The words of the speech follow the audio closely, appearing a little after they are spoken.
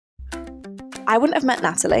I wouldn't have met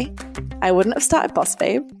Natalie. I wouldn't have started Boss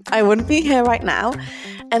Babe. I wouldn't be here right now.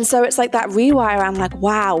 And so it's like that rewire. I'm like,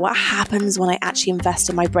 wow, what happens when I actually invest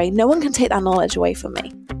in my brain? No one can take that knowledge away from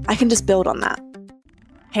me. I can just build on that.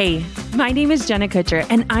 Hey, my name is Jenna Kutcher,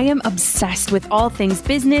 and I am obsessed with all things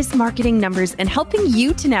business, marketing, numbers, and helping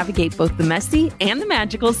you to navigate both the messy and the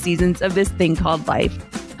magical seasons of this thing called life.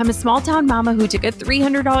 I'm a small town mama who took a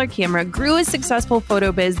 $300 camera, grew a successful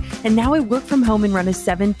photo biz, and now I work from home and run a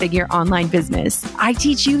 7-figure online business. I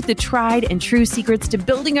teach you the tried and true secrets to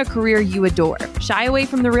building a career you adore. Shy away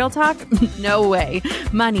from the real talk? No way.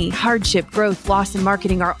 Money, hardship, growth, loss, and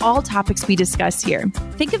marketing are all topics we discuss here.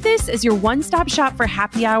 Think of this as your one-stop shop for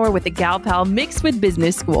happy hour with a gal pal mixed with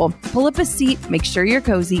business school. Pull up a seat, make sure you're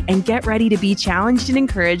cozy, and get ready to be challenged and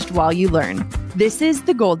encouraged while you learn. This is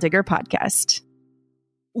the Goal Digger Podcast.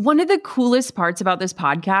 One of the coolest parts about this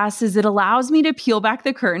podcast is it allows me to peel back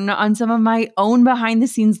the curtain on some of my own behind the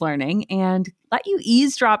scenes learning and let you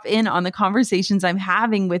eavesdrop in on the conversations I'm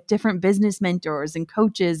having with different business mentors and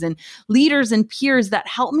coaches and leaders and peers that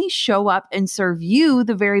help me show up and serve you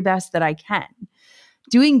the very best that I can.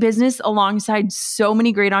 Doing business alongside so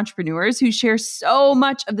many great entrepreneurs who share so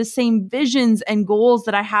much of the same visions and goals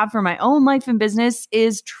that I have for my own life and business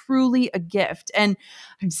is truly a gift. And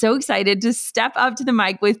I'm so excited to step up to the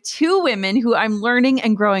mic with two women who I'm learning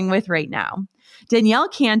and growing with right now. Danielle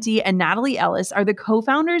Canty and Natalie Ellis are the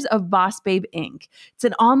co-founders of Boss Babe Inc. It's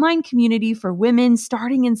an online community for women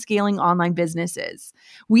starting and scaling online businesses.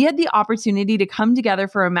 We had the opportunity to come together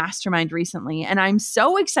for a mastermind recently, and I'm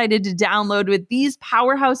so excited to download with these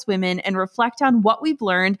powerhouse women and reflect on what we've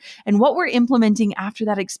learned and what we're implementing after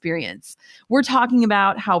that experience. We're talking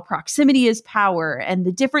about how proximity is power and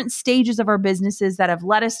the different stages of our businesses that have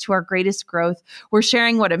led us to our greatest growth. We're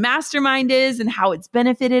sharing what a mastermind is and how it's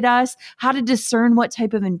benefited us, how to discern what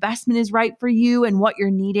type of investment is right for you and what you're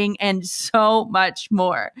needing, and so much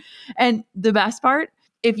more. And the best part,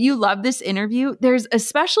 if you love this interview, there's a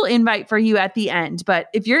special invite for you at the end. But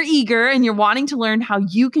if you're eager and you're wanting to learn how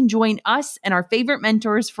you can join us and our favorite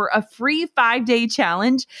mentors for a free 5-day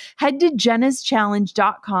challenge, head to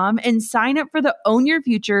jennaschallenge.com and sign up for the Own Your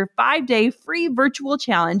Future 5-day free virtual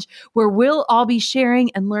challenge where we'll all be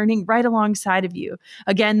sharing and learning right alongside of you.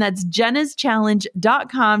 Again, that's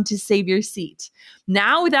jennaschallenge.com to save your seat.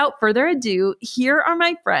 Now, without further ado, here are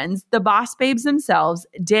my friends, the Boss Babes themselves,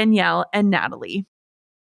 Danielle and Natalie.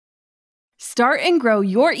 Start and grow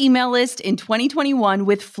your email list in 2021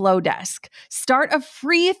 with Flowdesk. Start a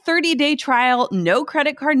free 30-day trial, no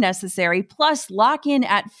credit card necessary, plus lock in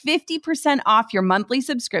at 50% off your monthly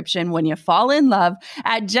subscription when you fall in love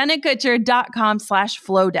at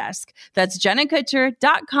jennakutcher.com/flowdesk. That's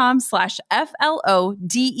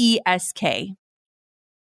jennakutcher.com/FLODESK.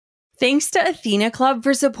 Thanks to Athena Club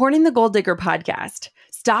for supporting the Goal Digger podcast.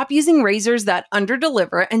 Stop using razors that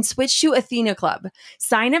underdeliver and switch to Athena Club.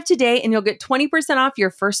 Sign up today and you'll get 20% off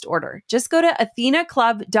your first order. Just go to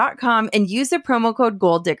athenaclub.com and use the promo code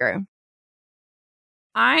GOALDIGGER.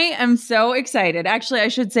 I am so excited. Actually, I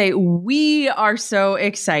should say we are so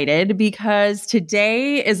excited because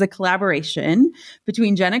today is a collaboration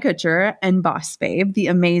between Jenna Kutcher and Boss Babe, the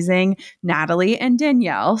amazing Natalie and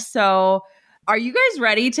Danielle. So are you guys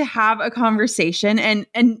ready to have a conversation? And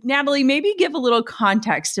Natalie, maybe give a little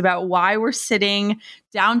context about why we're sitting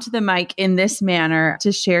down to the mic in this manner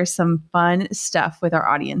to share some fun stuff with our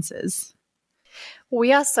audiences.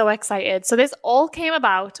 We are so excited. So this all came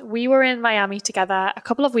about. We were in Miami together a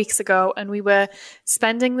couple of weeks ago and we were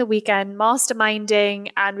spending the weekend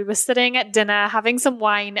masterminding and we were sitting at dinner having some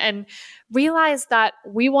wine and realized that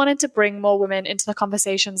we wanted to bring more women into the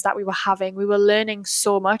conversations that we were having. We were learning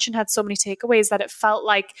so much and had so many takeaways that it felt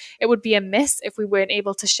like it would be a miss if we weren't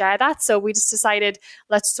able to share that. So we just decided,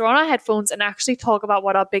 let's throw on our headphones and actually talk about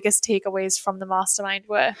what our biggest takeaways from the mastermind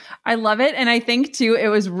were. I love it. And I think too, it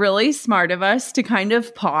was really smart of us to kind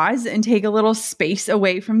of pause and take a little space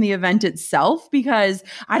away from the event itself, because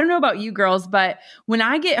I don't know about you girls, but when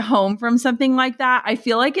I get home from something like that, I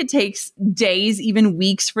feel like it takes days, even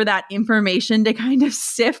weeks for that information to kind of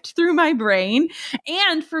sift through my brain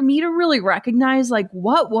and for me to really recognize like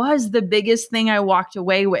what was the biggest thing I walked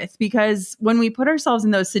away with. Because when we put ourselves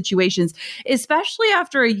in those situations, especially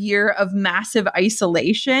after a year of massive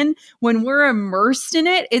isolation, when we're immersed in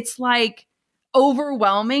it, it's like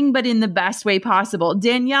overwhelming, but in the best way possible.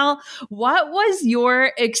 Danielle, what was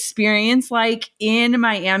your experience like in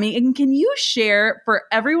Miami? And can you share for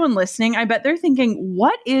everyone listening? I bet they're thinking,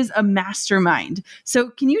 what is a mastermind? So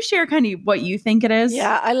can you share kind of what you think it is?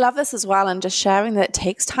 Yeah, I love this as well. And just sharing that it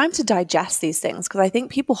takes time to digest these things, because I think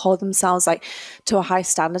people hold themselves like to a high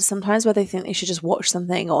standard sometimes where they think they should just watch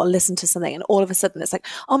something or listen to something. And all of a sudden it's like,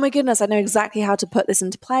 oh my goodness, I know exactly how to put this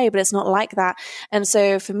into play, but it's not like that. And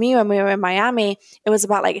so for me, when we were in Miami, it was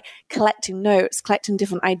about like collecting notes, collecting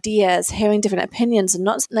different ideas, hearing different opinions, and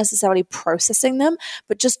not necessarily processing them,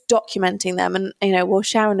 but just documenting them. And, we'll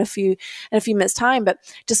share in a few minutes time, but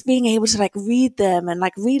just being able to like read them and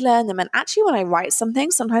like relearn them. And actually when I write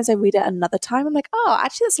something, sometimes I read it another time. I'm like, oh,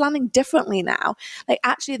 actually that's landing differently now. Like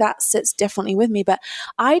actually that sits differently with me. But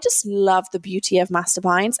I just love the beauty of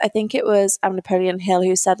masterminds. I think it was Napoleon Hill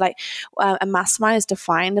who said like a mastermind is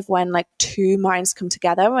defined of when like two minds come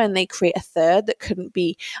together and they create a third that couldn't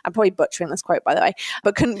be, I'm probably butchering this quote by the way,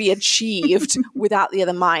 but couldn't be achieved without the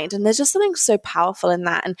other mind. And there's just something so powerful in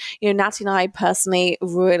that. And, Natty and I personally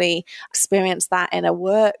really experienced that in a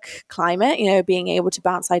work climate, being able to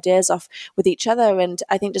bounce ideas off with each other. And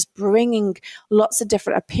I think just bringing lots of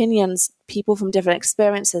different opinions, people from different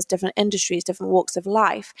experiences, different industries, different walks of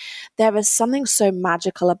life. There is something so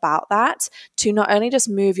magical about that to not only just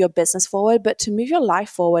move your business forward, but to move your life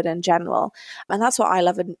forward in general. And that's what I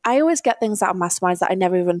love. And I always get things out of masterminds that I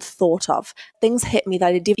never even thought of. Things hit me that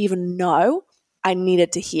I didn't even know I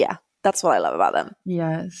needed to hear. That's what I love about them.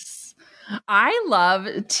 Yes. I love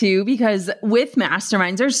too, because with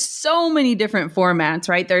masterminds, there's so many different formats,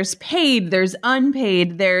 right? There's paid, there's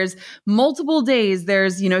unpaid, there's multiple days,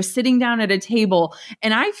 there's, sitting down at a table.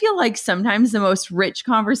 And I feel like sometimes the most rich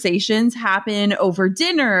conversations happen over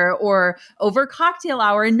dinner or over cocktail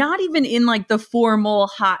hour, not even in like the formal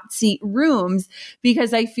hot seat rooms,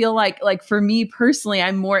 because I feel like for me personally,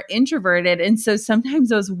 I'm more introverted. And so sometimes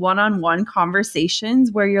those one-on-one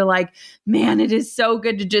conversations where you're like, man, it is so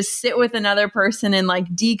good to just sit with another person and like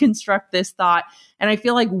deconstruct this thought. And I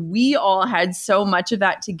feel like we all had so much of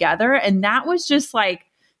that together. And that was just like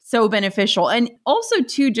so beneficial. And also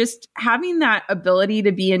too, just having that ability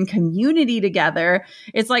to be in community together.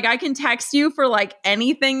 It's like I can text you for like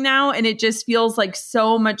anything now. And it just feels like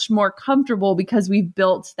so much more comfortable because we've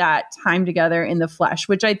built that time together in the flesh,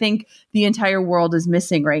 which I think the entire world is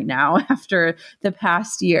missing right now after the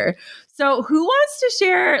past year. So who wants to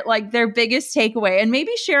share like their biggest takeaway and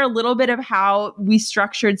maybe share a little bit of how we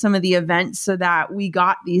structured some of the events so that we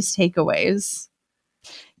got these takeaways?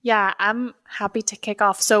 Yeah, I'm happy to kick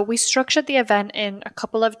off. So we structured the event in a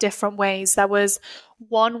couple of different ways. There was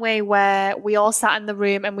one way where we all sat in the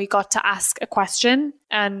room and we got to ask a question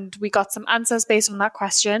and we got some answers based on that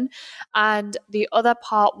question. And the other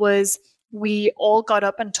part was we all got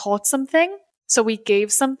up and taught something. So we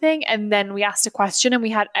gave something and then we asked a question and we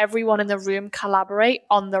had everyone in the room collaborate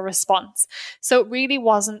on the response. So it really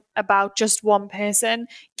wasn't about just one person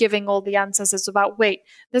giving all the answers. It's about, wait,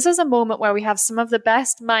 this is a moment where we have some of the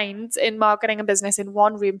best minds in marketing and business in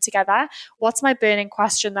one room together. What's my burning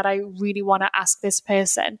question that I really want to ask this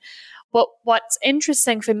person? But what's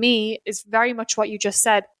interesting for me is very much what you just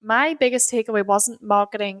said. My biggest takeaway wasn't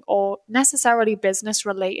marketing or necessarily business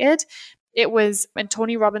related. It was, and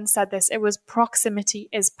Tony Robbins said this, it was proximity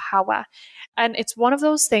is power. And it's one of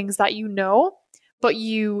those things that but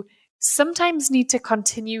you sometimes need to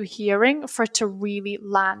continue hearing for it to really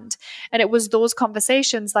land. And it was those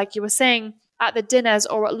conversations, like you were saying, at the dinners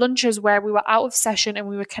or at lunches where we were out of session and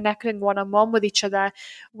we were connecting one-on-one with each other,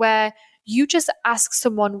 where you just ask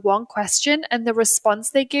someone one question and the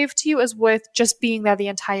response they gave to you is worth just being there the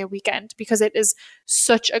entire weekend because it is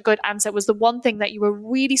such a good answer. It was the one thing that you were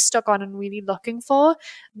really stuck on and really looking for.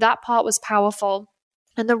 That part was powerful.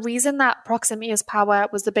 And the reason that proximity is power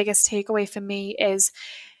was the biggest takeaway for me is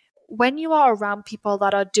when you are around people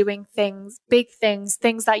that are doing things, big things,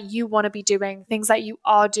 things that you want to be doing, things that you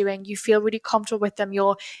are doing, you feel really comfortable with them.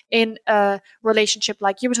 You're in a relationship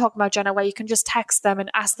like you were talking about, Jenna, where you can just text them and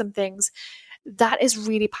ask them things. That is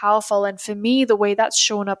really powerful. And for me, the way that's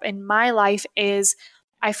shown up in my life is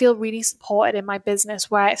I feel really supported in my business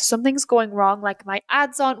where if something's going wrong, like my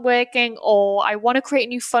ads aren't working or I want to create a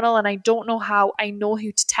new funnel and I don't know how, I know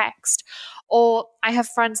who to text. Or I have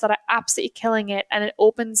friends that are absolutely killing it and it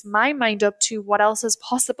opens my mind up to what else is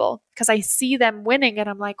possible because I see them winning and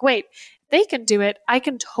I'm like, wait, they can do it. I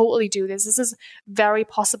can totally do this. This is very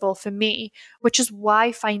possible for me, which is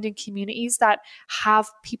why finding communities that have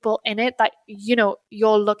people in it that,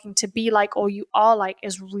 you're looking to be like, or you are like,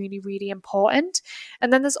 is really, really important.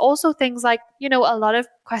 And then there's also things like, a lot of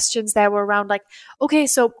questions there were around like, okay,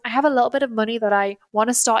 so I have a little bit of money that I want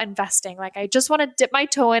to start investing. Like, I just want to dip my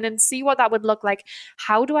toe in and see what that would look like.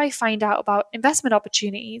 How do I find out about investment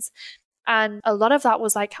opportunities? And a lot of that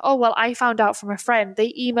was like, oh, well, I found out from a friend.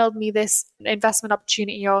 They emailed me this investment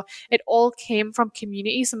opportunity, or it all came from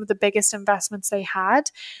community, some of the biggest investments they had.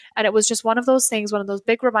 And it was just one of those things, one of those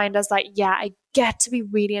big reminders that, yeah, I get to be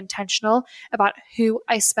really intentional about who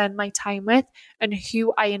I spend my time with and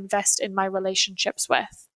who I invest in my relationships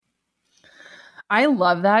with. I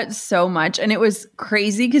love that so much. And it was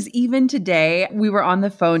crazy because even today we were on the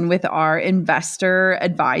phone with our investor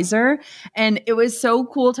advisor, and it was so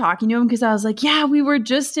cool talking to him because I was like, yeah, we were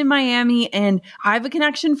just in Miami and I have a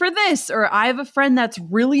connection for this, or I have a friend that's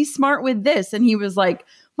really smart with this. And he was like,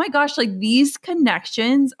 my gosh, like these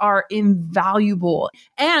connections are invaluable.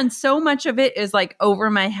 And so much of it is like over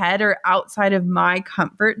my head or outside of my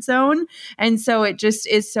comfort zone. And so it just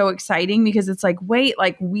is so exciting because it's like, wait,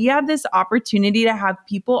 like we have this opportunity to have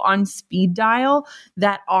people on speed dial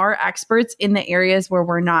that are experts in the areas where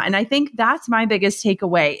we're not. And I think that's my biggest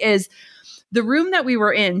takeaway is the room that we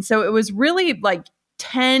were in. So it was really like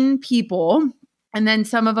 10 people. And then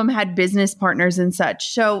some of them had business partners and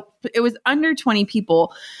such. So it was under 20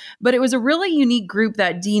 people, but it was a really unique group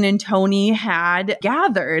that Dean and Tony had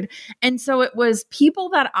gathered. And so it was people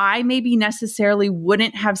that I maybe necessarily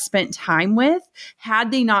wouldn't have spent time with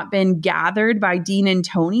had they not been gathered by Dean and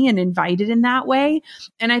Tony and invited in that way.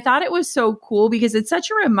 And I thought it was so cool because it's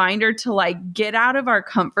such a reminder to like get out of our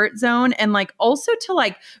comfort zone and like also to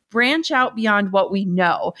like branch out beyond what we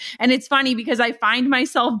know. And it's funny because I find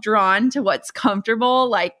myself drawn to what's comfortable.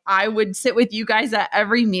 Like I would sit with you guys at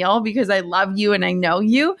every meal because I love you and I know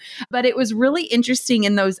you. But it was really interesting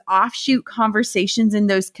in those offshoot conversations and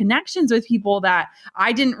those connections with people that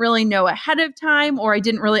I didn't really know ahead of time, or I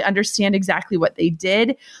didn't really understand exactly what they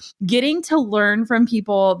did. Getting to learn from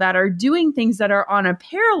people that are doing things that are on a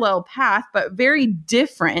parallel path, but very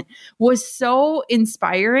different, was so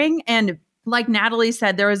inspiring. And like Natalie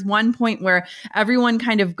said, there was one point where everyone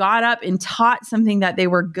kind of got up and taught something that they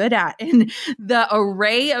were good at. And the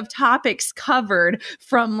array of topics covered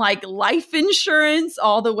from like life insurance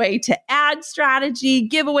all the way to ad strategy,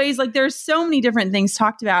 giveaways, like there's so many different things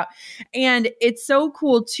talked about. And it's so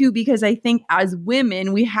cool too, because I think as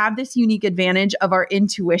women, we have this unique advantage of our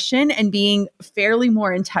intuition and being fairly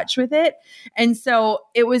more in touch with it. And so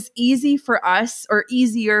it was easier for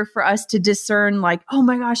us to discern like, oh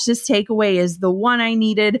my gosh, this takeaway is the one I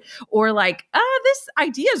needed, or like, this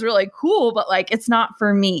idea is really cool, but like, it's not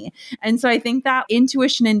for me. And so I think that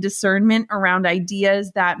intuition and discernment around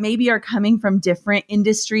ideas that maybe are coming from different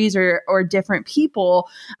industries or different people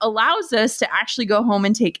allows us to actually go home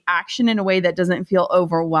and take action in a way that doesn't feel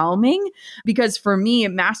overwhelming. Because for me,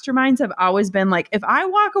 masterminds have always been like, if I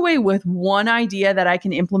walk away with one idea that I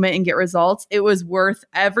can implement and get results, it was worth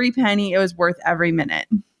every penny. It was worth every minute.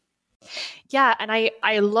 Yeah, and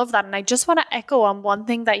I love that. And I just want to echo on one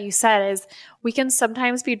thing that you said is we can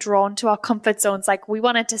sometimes be drawn to our comfort zones. Like we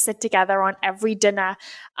wanted to sit together on every dinner.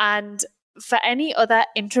 And for any other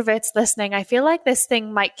introverts listening, I feel like this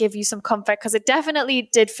thing might give you some comfort because it definitely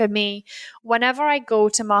did for me. Whenever I go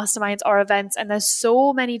to masterminds or events and there's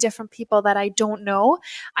so many different people that I don't know,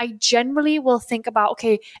 I generally will think about,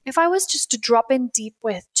 okay, if I was just to drop in deep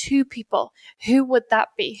with 2 people, who would that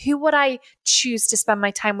be? Who would I choose to spend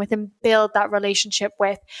my time with and build that relationship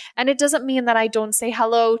with? And it doesn't mean that I don't say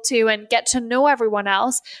hello to and get to know everyone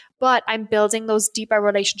else, but I'm building those deeper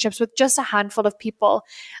relationships with just a handful of people.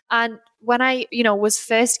 And when I, was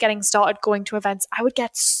first getting started going to events, I would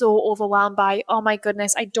get so overwhelmed by, oh my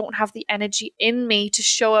goodness, I don't have the energy in me to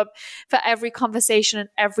show up for every conversation and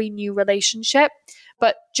every new relationship.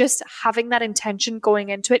 But just having that intention going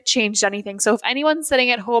into it changed anything. So if anyone's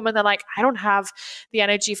sitting at home and they're like, I don't have the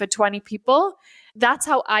energy for 20 people, that's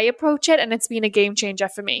how I approach it. And it's been a game changer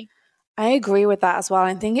for me. I agree with that as well.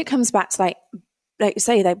 I think it comes back to like you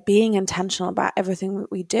say, like being intentional about everything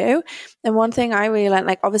that we do. And one thing I really learned,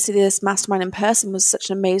 like obviously this mastermind in person was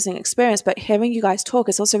such an amazing experience, but hearing you guys talk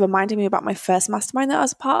is also reminding me about my first mastermind that I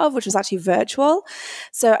was a part of, which was actually virtual.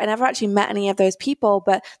 So I never actually met any of those people,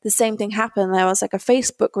 but the same thing happened. There was like a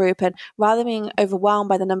Facebook group, and rather than being overwhelmed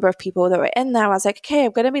by the number of people that were in there, I was like, okay,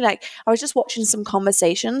 I'm going to be like, I was just watching some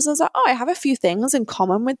conversations and I was like, oh, I have a few things in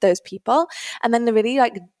common with those people. And then they really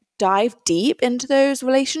like dive deep into those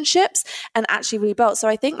relationships and actually rebuild. So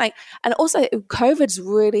I think and also COVID's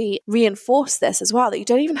really reinforced this as well, that you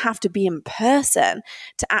don't even have to be in person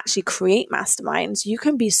to actually create masterminds. You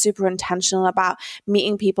can be super intentional about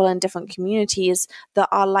meeting people in different communities that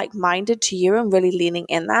are like-minded to you and really leaning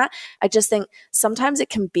in that. I just think sometimes it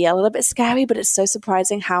can be a little bit scary, but it's so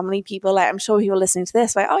surprising how many people, I'm sure people listening to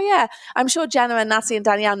this, oh yeah, I'm sure Jenna and Natalie and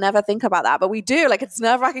Danielle never think about that, but we do. It's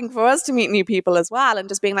nerve-wracking for us to meet new people as well, and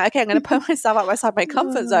just being okay, I'm going to put myself outside my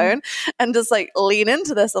comfort zone and just lean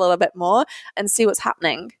into this a little bit more and see what's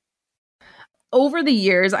happening. Over the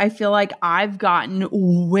years, I feel like I've gotten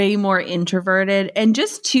way more introverted and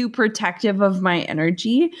just too protective of my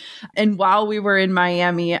energy. And while we were in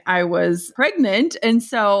Miami, I was pregnant. And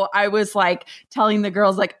so I was telling the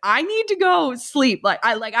girls, I need to go sleep.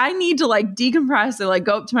 I need to decompress and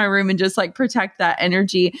go up to my room and just protect that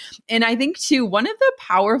energy. And I think too, one of the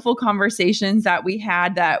powerful conversations that we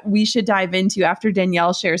had that we should dive into after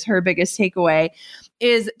Danielle shares her biggest takeaway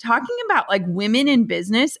is talking about women in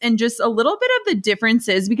business and just a little bit of the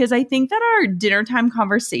differences, because I think that our dinner time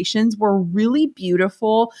conversations were really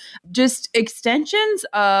beautiful, just extensions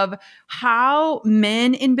of how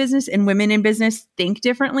men in business and women in business think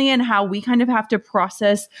differently and how we kind of have to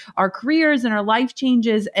process our careers and our life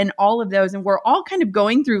changes and all of those. And we're all kind of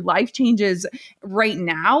going through life changes right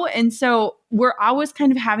now. And so we're always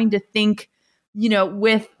kind of having to think,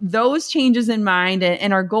 with those changes in mind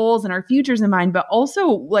and our goals and our futures in mind, but also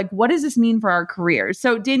what does this mean for our careers?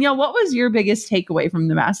 So Danielle, what was your biggest takeaway from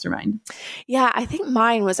the mastermind? Yeah, I think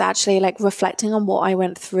mine was actually reflecting on what I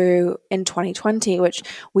went through in 2020, which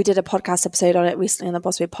we did a podcast episode on it recently in the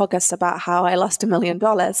Boss Babe podcast about how I lost $1 million.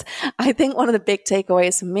 I think one of the big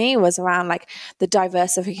takeaways for me was around the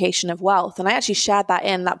diversification of wealth. And I actually shared that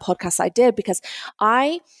in that podcast I did because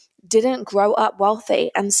I didn't grow up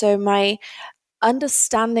wealthy. And so my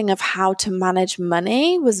understanding of how to manage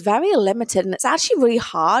money was very limited, and it's actually really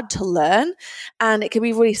hard to learn, and it can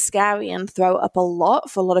be really scary and throw up a lot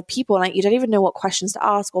for a lot of people. You don't even know what questions to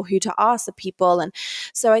ask or who to ask the people. And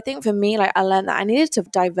so I think for me, I learned that I needed to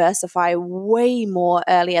diversify way more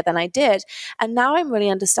earlier than I did. And now I'm really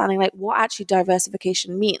understanding what actually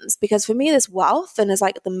diversification means, because for me, there's wealth and there's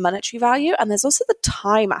the monetary value, and there's also the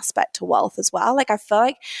time aspect to wealth as well. I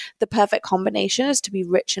feel the perfect combination is to be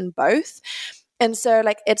rich in both. And so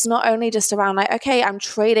it's not only just around okay, I'm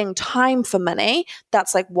trading time for money.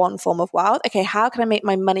 That's one form of wealth. Okay, how can I make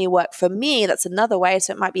my money work for me? That's another way.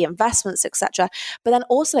 So it might be investments, etc. But then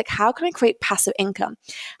also how can I create passive income?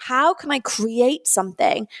 How can I create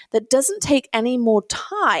something that doesn't take any more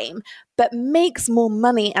time, but makes more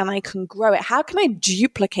money and I can grow it? How can I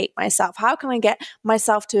duplicate myself? How can I get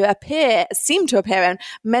myself to seem to appear in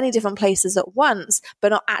many different places at once, but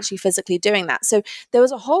not actually physically doing that? So there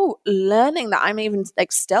was a whole learning that I'm even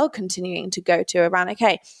still continuing to go to around,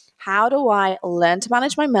 okay, how do I learn to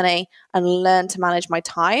manage my money and learn to manage my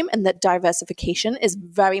time? And that diversification is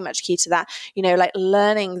very much key to that.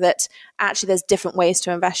 Learning that actually there's different ways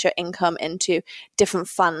to invest your income into different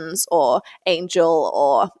funds or angel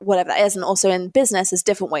or whatever that is. And also in business, there's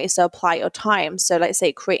different ways to apply your time. So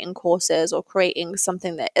say creating courses or creating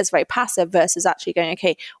something that is very passive versus actually going,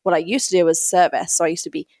 okay, what I used to do was service. So I used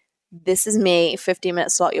to be, this is me,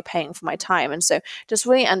 15-minute slot, you're paying for my time. And so just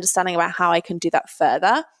really understanding about how I can do that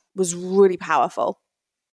further was really powerful.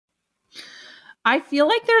 I feel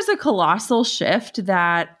like there's a colossal shift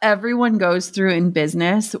that everyone goes through in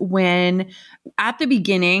business when at the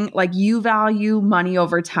beginning, you value money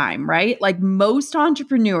over time, right? Most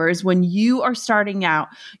entrepreneurs, when you are starting out,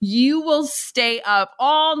 you will stay up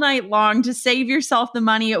all night long to save yourself the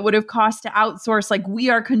money it would have cost to outsource. We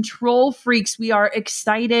are control freaks. We are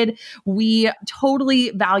excited. We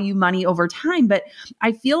totally value money over time. But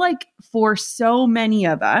I feel like for so many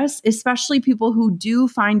of us, especially people who do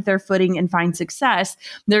find their footing and find success,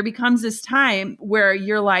 there becomes this time where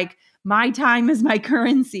you're my time is my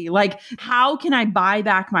currency. How can I buy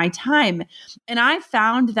back my time? And I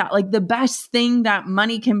found that the best thing that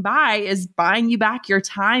money can buy is buying you back your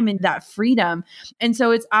time and that freedom. And so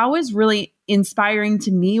it's always really inspiring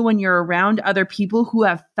to me when you're around other people who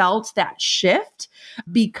have felt that shift,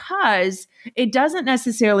 because it doesn't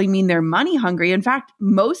necessarily mean they're money hungry. In fact,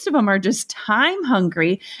 most of them are just time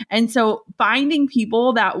hungry. And so finding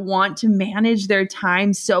people that want to manage their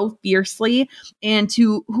time so fiercely and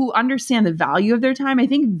who understand the value of their time, I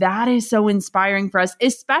think that is so inspiring for us,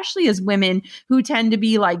 especially as women who tend to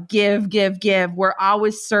be give, give, give. We're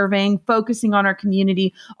always serving, focusing on our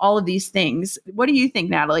community, all of these things. What do you think,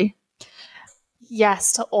 Natalie?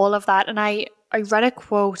 Yes, to all of that. And I I read a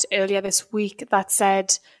quote earlier this week that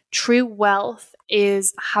said, true wealth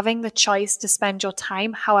is having the choice to spend your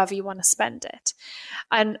time however you want to spend it.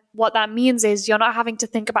 And what that means is you're not having to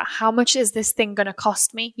think about how much is this thing going to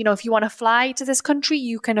cost me. You know, if you want to fly to this country,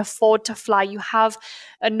 you can afford to fly. You have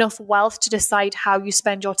enough wealth to decide how you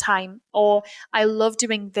spend your time. Or I love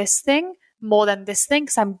doing this thing more than this thing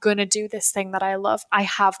because I'm going to do this thing that I love. I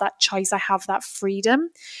have that choice. I have that freedom.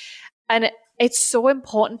 And it's so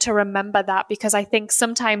important to remember that, because I think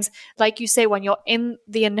sometimes, like you say, when you're in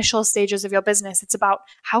the initial stages of your business, it's about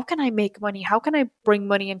how can I make money? How can I bring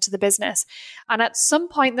money into the business? And at some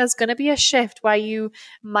point, there's going to be a shift where you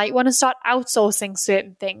might want to start outsourcing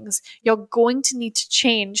certain things. You're going to need to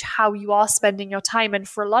change how you are spending your time. And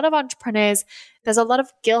for a lot of entrepreneurs, there's a lot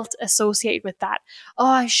of guilt associated with that. Oh,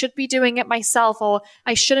 I should be doing it myself, or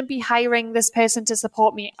I shouldn't be hiring this person to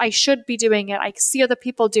support me. I should be doing it. I see other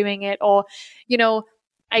people doing it, or, you know,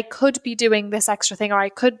 I could be doing this extra thing, or I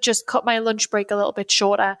could just cut my lunch break a little bit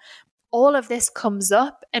shorter. All of this comes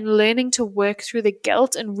up, and learning to work through the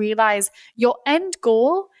guilt and realize your end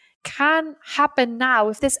goal can happen now.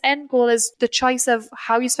 If this end goal is the choice of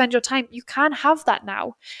how you spend your time, you can have that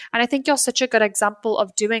now. And I think you're such a good example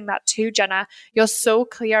of doing that too, Jenna. You're so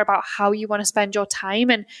clear about how you want to spend your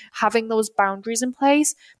time and having those boundaries in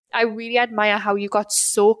place. I really admire how you got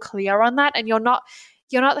so clear on that, and you're not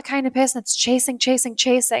the kind of person that's chasing,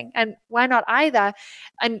 and we're not either.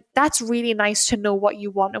 And that's really nice to know what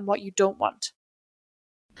you want and what you don't want.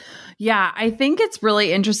 Yeah, I think it's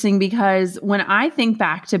really interesting because when I think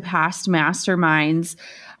back to past masterminds,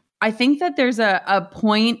 I think that there's a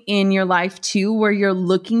point in your life too where you're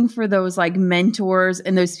looking for those like mentors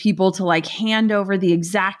and those people to like hand over the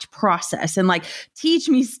exact process and like teach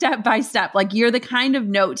me step by step. Like you're the kind of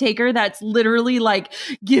note taker that's literally like,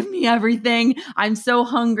 give me everything. I'm so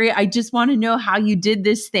hungry. I just want to know how you did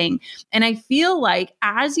this thing. And I feel like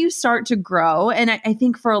as you start to grow, and I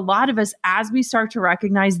think for a lot of us, as we start to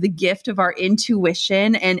recognize the gift of our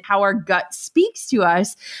intuition and how our gut speaks to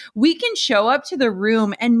us, we can show up to the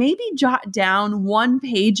room and maybe jot down one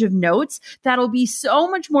page of notes that'll be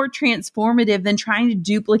so much more transformative than trying to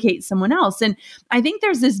duplicate someone else. And I think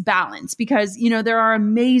there's this balance because, you know, there are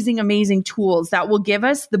amazing, amazing tools that will give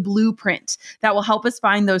us the blueprint that will help us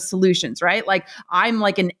find those solutions, right? Like I'm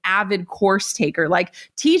like an avid course taker, like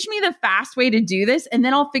teach me the fast way to do this, and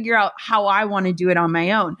then I'll figure out how I want to do it on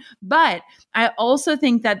my own. But I also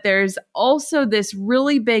think that there's also this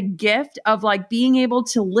really big gift of like being able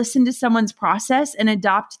to listen to someone's process and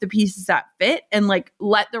adopt the pieces that fit and like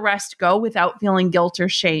let the rest go without feeling guilt or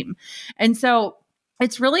shame. And so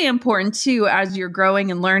it's really important too, as you're growing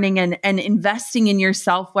and learning and investing in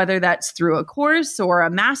yourself, whether that's through a course or a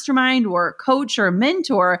mastermind or a coach or a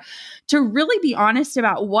mentor, to really be honest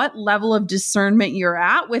about what level of discernment you're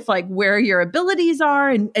at with like where your abilities are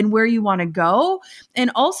and where you want to go. And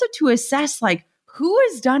also to assess like, who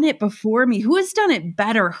has done it before me? Who has done it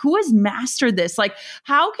better? Who has mastered this? Like,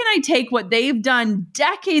 how can I take what they've done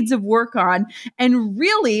decades of work on and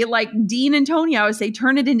really, like Dean and Tony, I would say,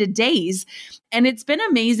 turn it into days? And it's been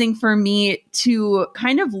amazing for me to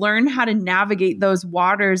kind of learn how to navigate those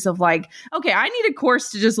waters of like, okay, I need a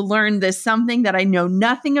course to just learn this something that I know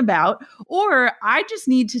nothing about, or I just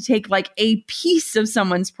need to take like a piece of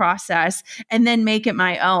someone's process and then make it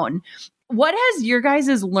my own. What has your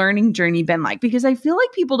guys' learning journey been like? Because I feel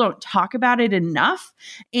like people don't talk about it enough.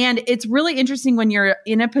 And it's really interesting when you're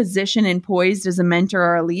in a position and poised as a mentor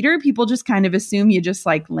or a leader, people just kind of assume you just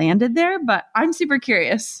like landed there. But I'm super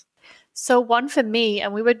curious. So one for me,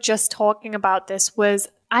 and we were just talking about this, was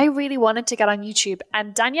I really wanted to get on YouTube.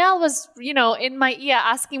 And Danielle was, you know, in my ear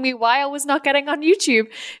asking me why I was not getting on YouTube.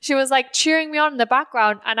 She was like cheering me on in the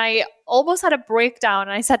background. And I almost had a breakdown.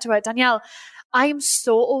 And I said to her, Danielle, I am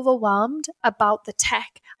so overwhelmed about the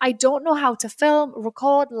tech. I don't know how to film,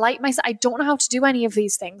 record, light myself. I don't know how to do any of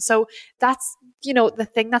these things. So that's, you know, the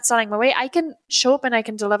thing that's standing in my way. I can show up and I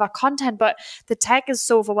can deliver content, but the tech is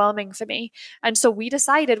so overwhelming for me. And so we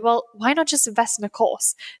decided, well, why not just invest in a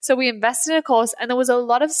course? So we invested in a course, and there was a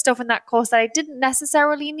lot of stuff in that course that I didn't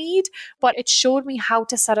necessarily need, but it showed me how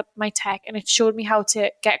to set up my tech and it showed me how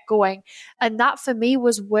to get going. And that for me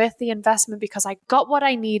was worth the investment because I got what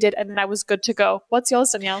I needed and then I was good to go. What's yours,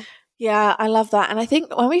 Danielle? Yeah, I love that. And I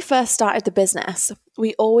think when we first started the business,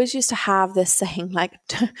 we always used to have this saying like,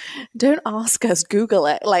 don't ask us, Google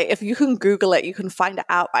it. Like if you can Google it, you can find it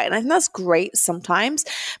out, right? And I think that's great sometimes.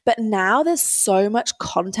 But now there's so much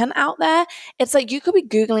content out there. It's like you could be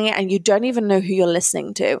Googling it and you don't even know who you're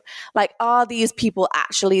listening to. Like, are these people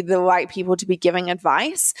actually the right people to be giving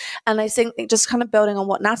advice? And I think just kind of building on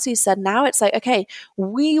what Natalie said, now it's like, okay,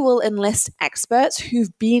 we will enlist experts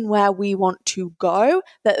who've been where we want to go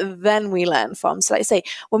that then we learn from. So like I say,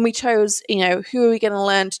 when we chose, who are we going to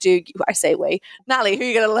learn to do, I say we, Natalie, who are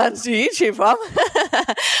you going to learn to do YouTube from?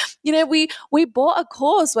 We bought a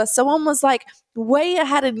course where someone was like way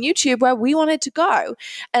ahead in YouTube where we wanted to go.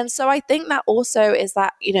 And so I think that also is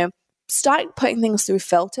that, starting putting things through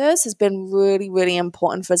filters has been really, really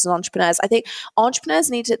important for us as entrepreneurs. I think entrepreneurs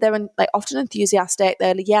they're often enthusiastic.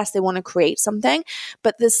 Yes, they want to create something,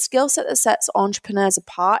 but the skill set that sets entrepreneurs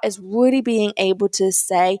apart is really being able to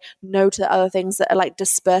say no to the other things that are like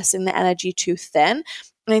dispersing the energy too thin.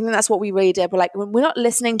 And I think that's what we really did. We're like, when we're not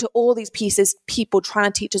listening to all these people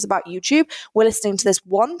trying to teach us about YouTube, we're listening to this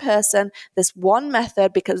one person, this one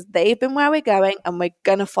method, because they've been where we're going and we're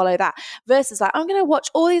going to follow that. Versus like, I'm going to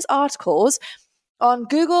watch all these articles on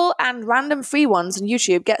Google and random free ones on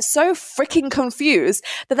YouTube, get so freaking confused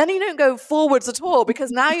that then you don't go forwards at all,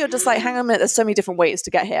 because now you're just like, hang on a minute, there's so many different ways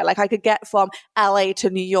to get here. Like I could get from LA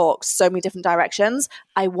to New York so many different directions.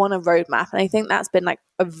 I want a roadmap. And I think that's been like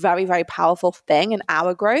a very, very powerful thing in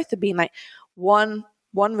our growth, of being like one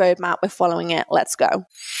roadmap, we're following it, let's go.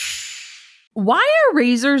 Why are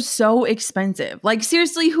razors so expensive? Like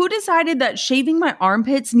seriously, who decided that shaving my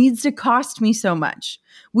armpits needs to cost me so much?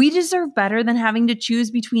 We deserve better than having to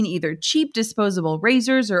choose between either cheap disposable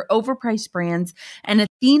razors or overpriced brands, and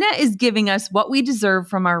Athena is giving us what we deserve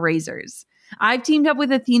from our razors. I've teamed up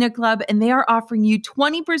with Athena Club and they are offering you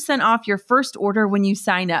 20% off your first order when you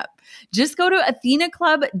sign up. Just go to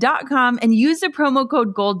athenaclub.com and use the promo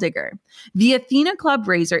code GOLDDIGGER. The Athena Club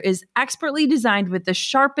razor is expertly designed with the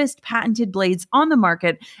sharpest patented blades on the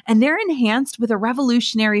market, and they're enhanced with a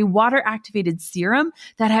revolutionary water-activated serum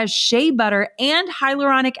that has shea butter and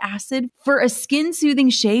hyaluronic acid for a skin-soothing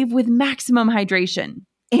shave with maximum hydration.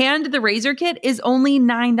 And the razor kit is only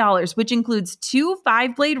 $9, which includes 2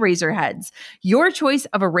 5-blade razor heads, your choice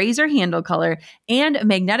of a razor handle color, and a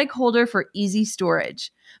magnetic holder for easy storage.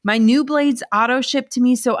 My new blades auto ship to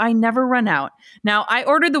me, so I never run out. Now, I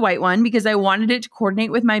ordered the white one because I wanted it to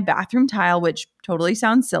coordinate with my bathroom tile, which totally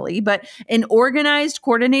sounds silly, but an organized,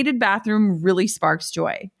 coordinated bathroom really sparks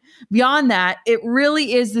joy. Beyond that, it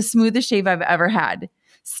really is the smoothest shave I've ever had.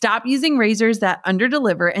 Stop using razors that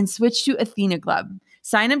underdeliver and switch to Athena Club.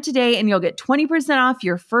 Sign up today and you'll get 20% off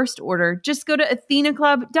your first order. Just go to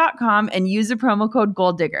athenaclub.com and use the promo code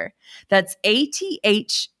GOLDDIGGER. That's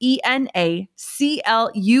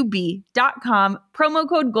athenaclub.com, promo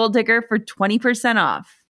code GOLDDIGGER for 20%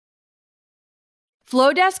 off.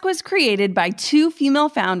 Flowdesk was created by 2 female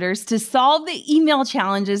founders to solve the email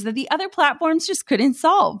challenges that the other platforms just couldn't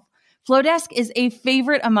solve. Flowdesk is a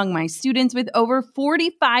favorite among my students with over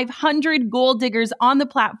 4,500 goal diggers on the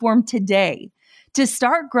platform today. To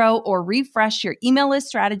start, grow, or refresh your email list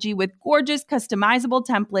strategy with gorgeous customizable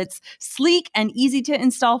templates, sleek and easy to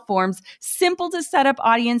install forms, simple to set up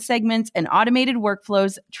audience segments, and automated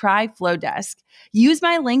workflows, try Flowdesk. Use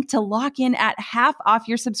my link to lock in at half off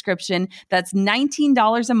your subscription. That's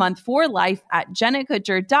 $19 a month for life at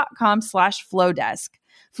jennakutcher.com/Flowdesk.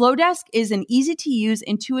 Flowdesk is an easy-to-use,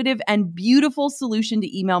 intuitive, and beautiful solution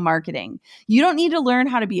to email marketing. You don't need to learn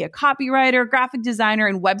how to be a copywriter, graphic designer,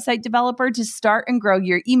 and website developer to start and grow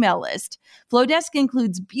your email list. Flowdesk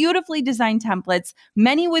includes beautifully designed templates,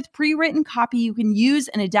 many with pre-written copy you can use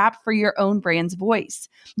and adapt for your own brand's voice.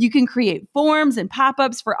 You can create forms and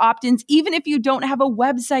pop-ups for opt-ins even if you don't have a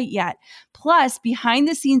website yet. Plus,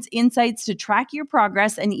 behind-the-scenes insights to track your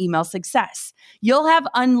progress and email success. You'll have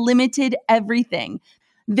unlimited everything.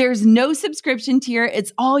 There's no subscription tier.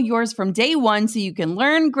 It's all yours from day one, so you can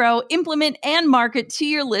learn, grow, implement, and market to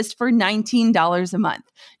your list for $19 a month.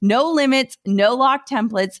 No limits, no locked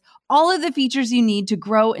templates, all of the features you need to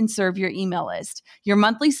grow and serve your email list. Your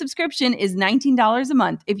monthly subscription is $19 a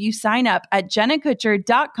month if you sign up at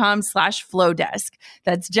jennakutcher.com/Flowdesk.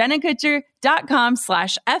 That's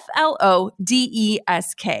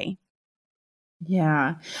jennakutcher.com/FLODESK.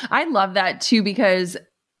 Yeah, I love that too, because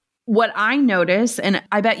what I notice, and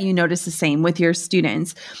I bet you notice the same with your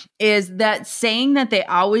students, is that saying that they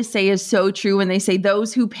always say is so true when they say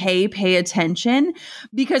those who pay attention.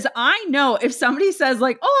 Because I know if somebody says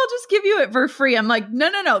like, oh, I'll just give you it for free, I'm like, no,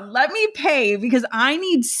 let me pay, because I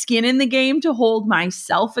need skin in the game to hold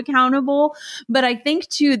myself accountable. But I think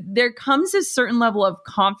too, there comes a certain level of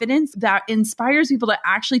confidence that inspires people to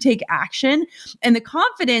actually take action. And the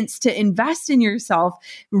confidence to invest in yourself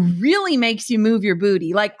really makes you move your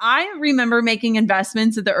booty. Like I remember making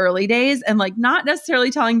investments at the early days and like not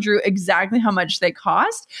necessarily telling Drew exactly how much they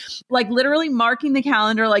cost, like literally marking the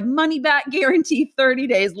calendar, like money back guarantee 30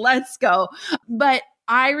 days, let's go. But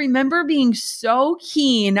I remember being so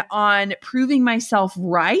keen on proving myself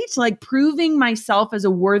right, like proving myself as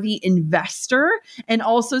a worthy investor and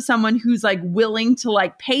also someone who's like willing to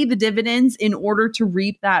like pay the dividends in order to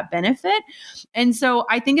reap that benefit. And so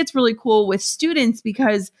I think it's really cool with students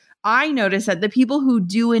because I notice that the people who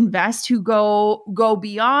do invest, who go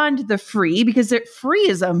beyond the free, because free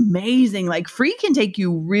is amazing. Like free can take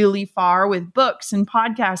you really far with books and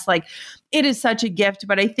podcasts. Like it is such a gift.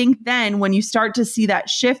 But I think then when you start to see that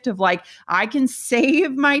shift of like, I can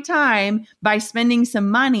save my time by spending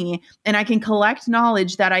some money and I can collect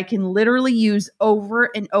knowledge that I can literally use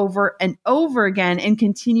over and over and over again and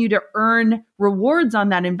continue to earn rewards on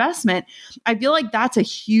that investment. I feel like that's a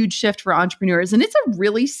huge shift for entrepreneurs. And it's a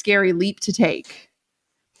really scary leap to take.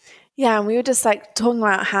 Yeah, and we were just like talking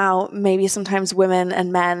about how maybe sometimes women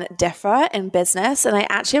and men differ in business. And I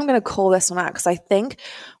actually am going to call this one out because I think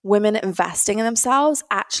women investing in themselves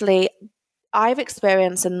actually, I've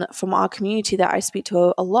experienced and from our community that I speak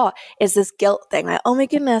to a lot is this guilt thing. Like, oh my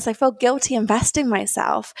goodness, I feel guilty investing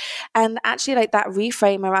myself. And actually like that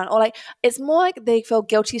reframe around, or like, it's more like they feel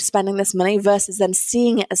guilty spending this money versus then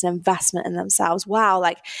seeing it as an investment in themselves. Wow.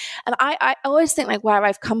 Like, and I always think like where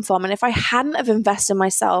I've come from. And if I hadn't have invested in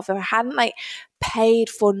myself, if I hadn't like paid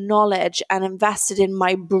for knowledge and invested in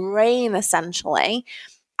my brain essentially,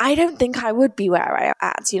 I don't think I would be where I'm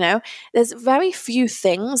at, you know? There's very few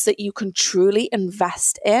things that you can truly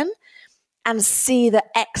invest in and see the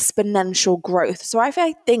exponential growth. So I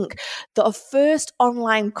think the first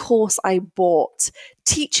online course I bought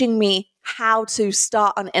teaching me how to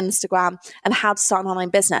start on Instagram and how to start an online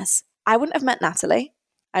business, I wouldn't have met Natalie.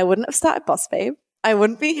 I wouldn't have started Boss Babe. I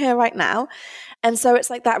wouldn't be here right now. And so it's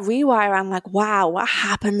like that rewire. I'm like, wow, what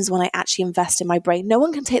happens when I actually invest in my brain? No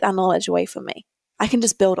one can take that knowledge away from me. I can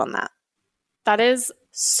just build on that. That is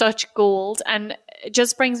such gold. And it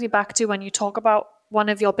just brings me back to when you talk about one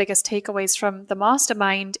of your biggest takeaways from the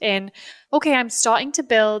mastermind in, okay, I'm starting to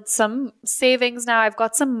build some savings now. I've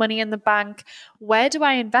got some money in the bank. Where do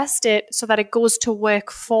I invest it so that it goes to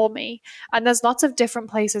work for me? And there's lots of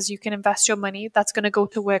different places you can invest your money that's going to go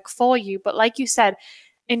to work for you. But like you said,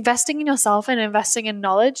 investing in yourself and investing in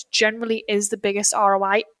knowledge generally is the biggest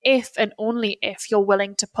ROI if and only if you're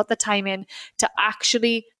willing to put the time in to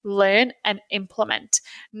actually learn and implement,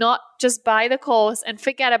 not just buy the course and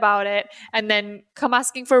forget about it and then come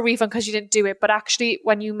asking for a refund because you didn't do it. But actually,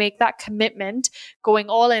 when you make that commitment, going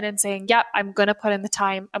all in and saying, yep, I'm going to put in the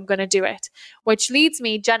time, I'm going to do it. Which leads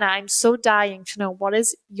me, Jenna, I'm so dying to know, what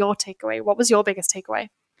is your takeaway? What was your biggest takeaway?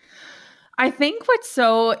 I think what's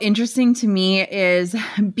so interesting to me is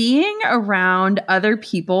being around other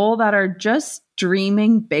people that are just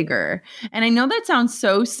dreaming bigger. And I know that sounds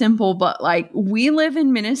so simple, but like we live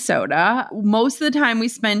in Minnesota. Most of the time we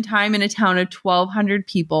spend time in a town of 1,200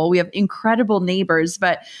 people. We have incredible neighbors,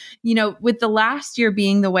 but you know, with the last year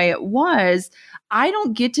being the way it was, I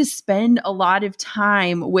don't get to spend a lot of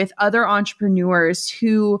time with other entrepreneurs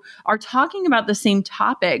who are talking about the same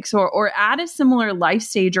topics or at a similar life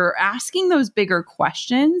stage or asking those bigger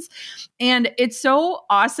questions. And it's so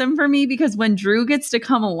awesome for me because when Drew gets to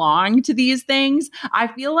come along to these things, I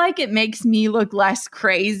feel like it makes me look less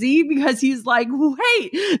crazy because he's like,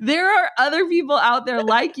 wait, there are other people out there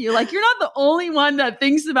like you. Like you're not the only one that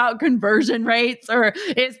thinks about conversion rates or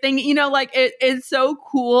is thinking, you know, like it's so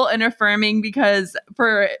cool and affirming because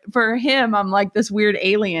for him, I'm like this weird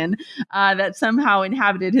alien that somehow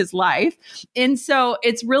inhabited his life. And so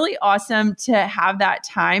it's really awesome to have that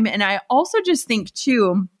time. And I also just think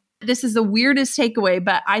too, this is the weirdest takeaway,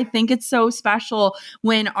 but I think it's so special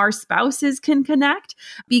when our spouses can connect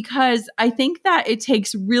because I think that it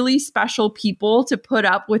takes really special people to put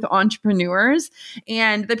up with entrepreneurs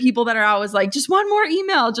and the people that are always like, just one more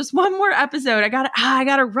email, just one more episode. I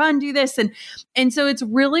gotta run, do this. And so it's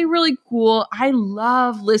really, really cool. I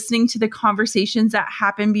love listening to the conversations that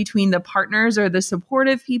happen between the partners or the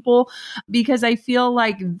supportive people because I feel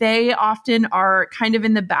like they often are kind of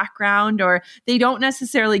in the background or they don't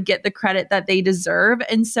necessarily get get the credit that they deserve.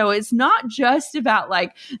 And so it's not just about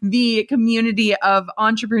like the community of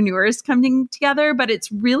entrepreneurs coming together, but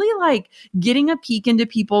it's really like getting a peek into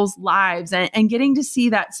people's lives and getting to see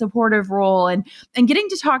that supportive role and getting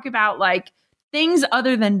to talk about like things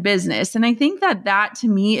other than business. And I think that to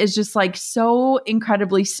me is just like so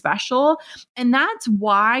incredibly special. And that's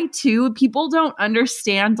why too, people don't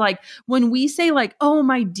understand like when we say like, oh,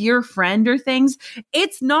 my dear friend or things,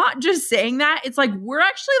 it's not just saying that. It's like, we're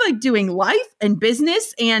actually like doing life and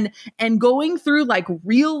business and going through like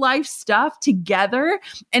real life stuff together.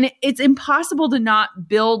 And it's impossible to not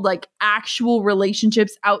build like actual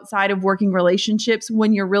relationships outside of working relationships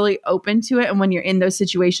when you're really open to it and when you're in those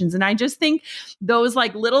situations. And I just think those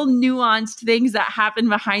like little nuanced things that happen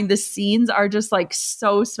behind the scenes are just like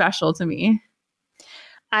so special to me.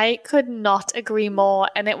 I could not agree more.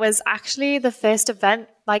 And it was actually the first event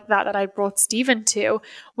like that I brought Stephen to,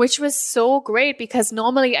 which was so great because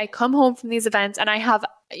normally I come home from these events and I have,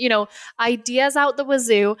 ideas out the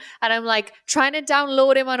wazoo and I'm like trying to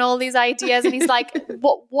download him on all these ideas. And he's like,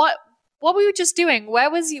 what were you just doing? Where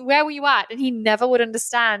were you at? And he never would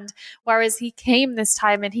understand. Whereas he came this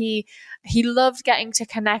time and he loved getting to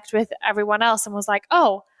connect with everyone else and was like,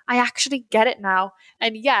 oh, I actually get it now.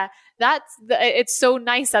 And yeah, it's so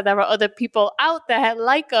nice that there are other people out there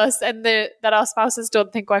like us and that our spouses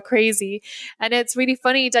don't think we're crazy. And it's really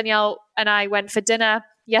funny. Danielle and I went for dinner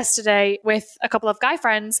yesterday with a couple of guy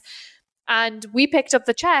friends and we picked up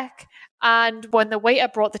the check. And when the waiter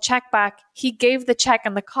brought the check back, he gave the check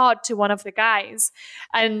and the card to one of the guys.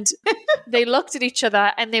 And they looked at each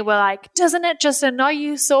other and they were like, doesn't it just annoy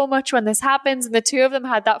you so much when this happens? And the two of them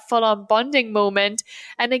had that full-on bonding moment.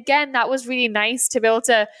 And again, that was really nice to be able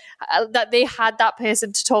to, that they had that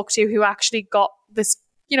person to talk to who actually got this,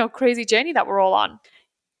 crazy journey that we're all on.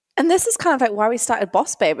 And this is kind of like why we started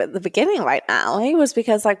Boss Babe at the beginning right now. It was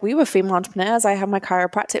because like we were female entrepreneurs. I had my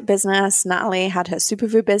chiropractic business. Natalie had her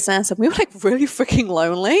superfood business. And we were like really freaking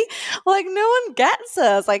lonely. Like no one gets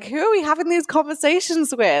us. Like who are we having these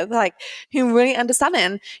conversations with? Like who really understand it?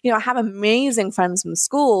 And, I have amazing friends from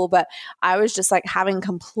school, but I was just like having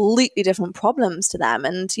completely different problems to them.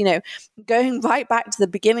 And, going right back to the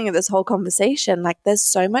beginning of this whole conversation, like there's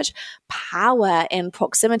so much power in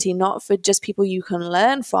proximity, not for just people you can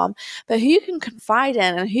learn from, but who you can confide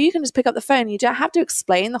in and who you can just pick up the phone. You don't have to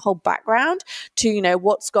explain the whole background to,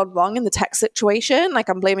 what's gone wrong in the tech situation. Like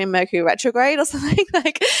I'm blaming Mercury retrograde or something.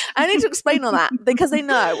 Like I need to explain all that because they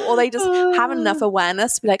know, or they just have enough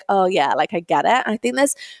awareness to be like, oh yeah, like I get it. And I think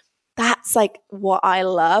that's like what I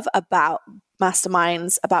love about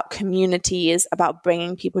masterminds, about communities, about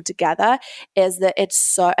bringing people together is that it's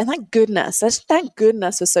so, and thank goodness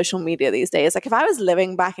for social media these days. Like if I was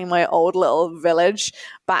living back in my old little village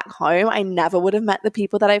back home, I never would have met the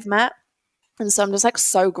people that I've met. And so I'm just like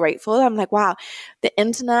so grateful. I'm like, wow, the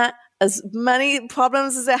internet, as many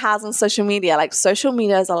problems as it has on social media, like social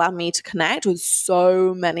media has allowed me to connect with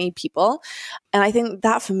so many people. And I think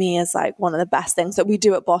that for me is like one of the best things that we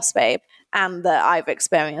do at Boss Babe and that I've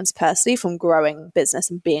experienced personally from growing business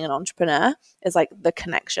and being an entrepreneur is like the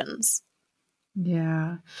connections.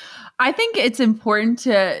 Yeah. I think it's important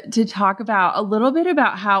to talk about a little bit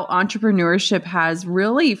about how entrepreneurship has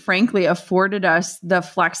really, frankly, afforded us the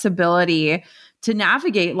flexibility to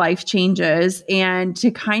navigate life changes and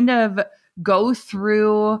to kind of go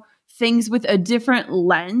through things with a different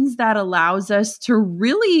lens that allows us to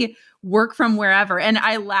really work from wherever. And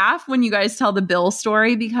I laugh when you guys tell the Bill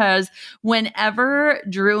story because whenever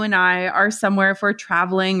Drew and I are somewhere, if we're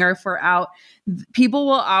traveling or if we're out, people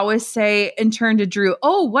will always say and turn to Drew,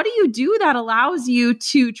 oh, what do you do that allows you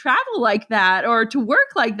to travel like that or to work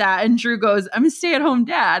like that? And Drew goes, I'm a stay-at-home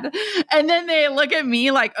dad. And then they look at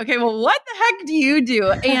me like, okay, well, what the heck do you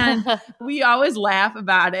do? And we always laugh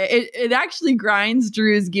about it. It actually grinds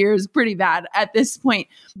Drew's gears pretty bad at this point.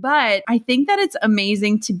 But I think that it's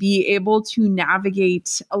amazing to be able to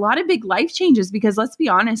navigate a lot of big life changes because let's be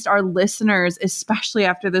honest, our listeners, especially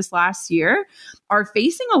after this last year, are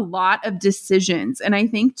facing a lot of decisions. And I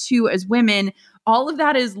think too, as women, all of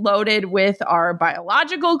that is loaded with our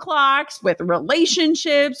biological clocks, with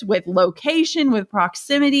relationships, with location, with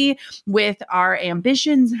proximity, with our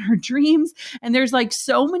ambitions and our dreams. And there's like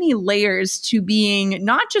so many layers to being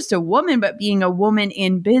not just a woman, but being a woman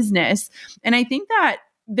in business. And I think that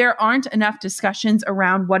there aren't enough discussions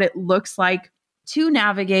around what it looks like to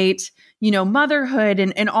navigate, motherhood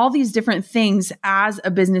and all these different things as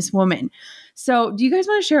a businesswoman. So do you guys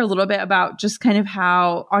want to share a little bit about just kind of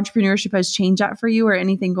how entrepreneurship has changed that for you or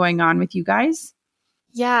anything going on with you guys?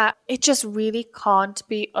 Yeah, it just really can't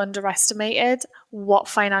be underestimated what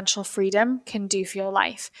financial freedom can do for your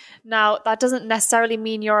life. Now, that doesn't necessarily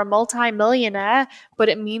mean you're a multi-millionaire, but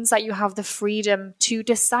it means that you have the freedom to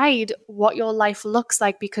decide what your life looks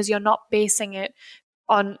like because you're not basing it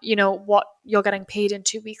on, what you're getting paid in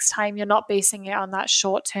 2 weeks' time. You're not basing it on that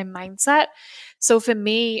short-term mindset. So for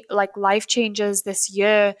me, like life changes this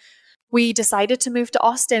year, we decided to move to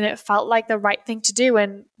Austin. It felt like the right thing to do.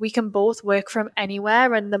 And we can both work from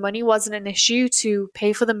anywhere. And the money wasn't an issue to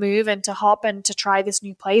pay for the move and to hop and to try this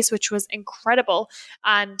new place, which was incredible.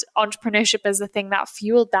 And entrepreneurship is the thing that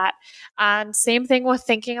fueled that. And same thing with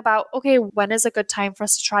thinking about, okay, when is a good time for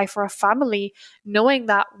us to try for a family? Knowing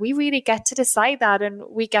that we really get to decide that and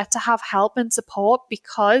we get to have help and support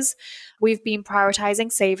because we've been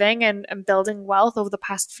prioritizing saving and building wealth over the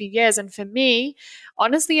past few years. And for me,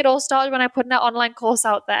 honestly, it all started when I put that online course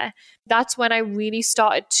out there. That's when I really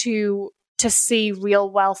started to see real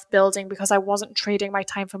wealth building because I wasn't trading my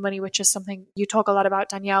time for money, which is something you talk a lot about,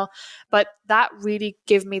 Danielle. But that really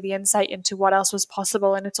gave me the insight into what else was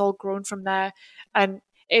possible. And it's all grown from there. And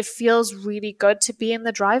it feels really good to be in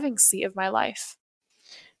the driving seat of my life.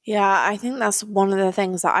 Yeah, I think that's one of the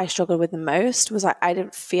things that I struggled with the most was I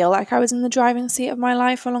didn't feel like I was in the driving seat of my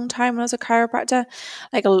life for a long time when I was a chiropractor.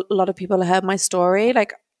 Like a lot of people have heard my story.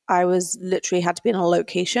 Like I was literally had to be in a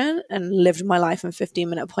location and lived my life in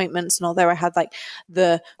 15-minute appointments. And although I had like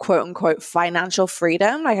the quote unquote financial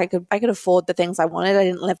freedom, like I could afford the things I wanted. I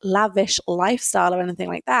didn't live lavish lifestyle or anything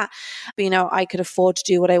like that. But I could afford to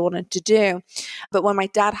do what I wanted to do. But when my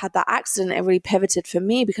dad had that accident, it really pivoted for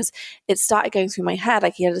me because it started going through my head.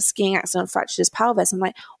 Like he had a skiing accident, fractured his pelvis. I'm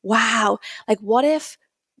like, wow, like what if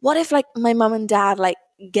like my mom and dad like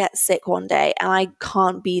get sick one day and I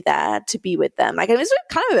can't be there to be with them? Like it was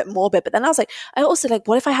kind of a bit morbid, but then I was like, I also like,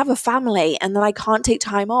 what if I have a family and then I can't take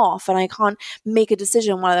time off and I can't make a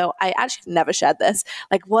decision? Well, I actually never shared this.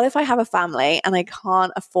 Like, what if I have a family and I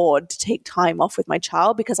can't afford to take time off with my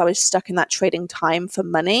child because I was stuck in that trading time for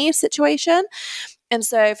money situation? And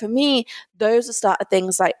so for me, those are started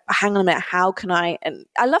things like, hang on a minute, how can I, and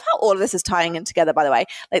I love how all of this is tying in together, by the way,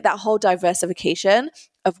 like that whole diversification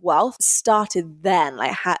of wealth started then.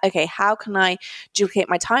 Like, how can I duplicate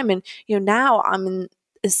my time? And, now I'm in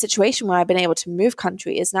a situation where I've been able to move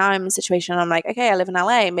countries. Now I'm in a situation where I'm like, okay, I live in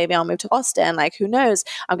LA, maybe I'll move to Austin. Like, who knows?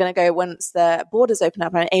 I'm going to go once the borders open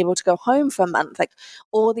up and I'm able to go home for a month. Like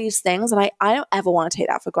all these things. And I don't ever want to take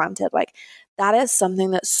that for granted. Like that is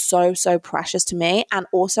something that's so, so precious to me. And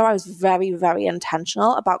also I was very, very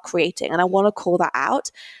intentional about creating, and I want to call that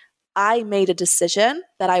out. I made a decision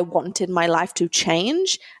that I wanted my life to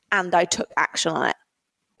change and I took action on it.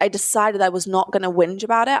 I decided I was not going to whinge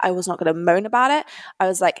about it. I was not going to moan about it. I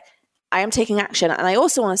was like, I am taking action. And I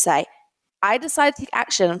also want to say, I decided to take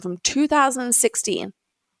action from 2016.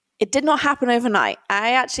 It did not happen overnight.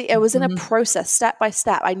 It was in a process, step by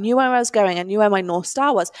step. I knew where I was going. I knew where my North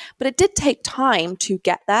Star was, but it did take time to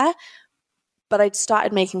get there. But I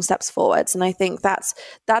started making steps forwards. And I think that's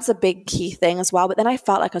a big key thing as well. But then I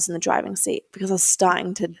felt like I was in the driving seat because I was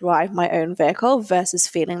starting to drive my own vehicle versus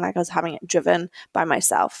feeling like I was having it driven by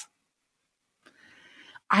myself.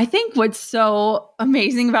 I think what's so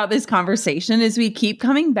amazing about this conversation is we keep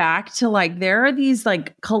coming back to like, there are these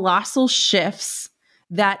like colossal shifts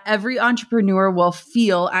that every entrepreneur will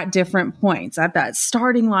feel at different points, at that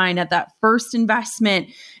starting line, at that first investment,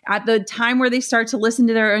 at the time where they start to listen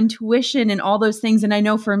to their intuition and all those things. And I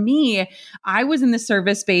know for me, I was in the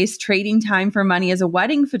service-based trading time for money as a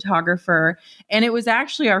wedding photographer. And it was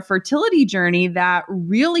actually our fertility journey that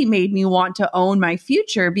really made me want to own my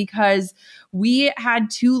future because we had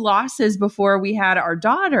 2 losses before we had our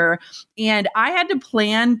daughter. And I had to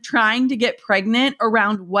plan trying to get pregnant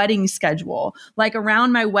around wedding schedule, like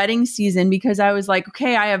around my wedding season, because I was like,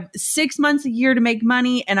 okay, I have 6 months a year to make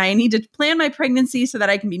money and I need to plan my pregnancy so that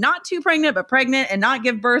I can be not too pregnant, but pregnant and not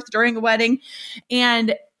give birth during a wedding.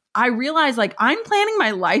 And I realized like I'm planning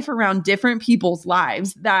my life around different people's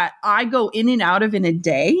lives that I go in and out of in a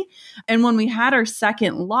day. And when we had our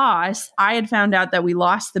second loss, I had found out that we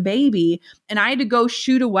lost the baby and I had to go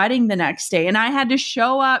shoot a wedding the next day. And I had to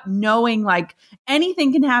show up knowing like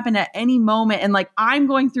anything can happen at any moment. And like I'm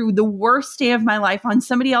going through the worst day of my life on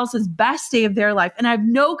somebody else's best day of their life. And I have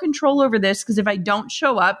no control over this because if I don't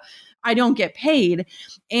show up, I don't get paid.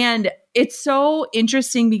 And it's so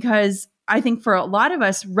interesting because I think for a lot of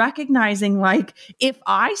us recognizing like, if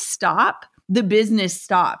I stop, the business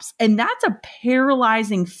stops. And that's a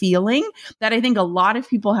paralyzing feeling that I think a lot of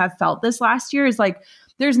people have felt this last year. Is like,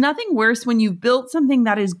 there's nothing worse when you've built something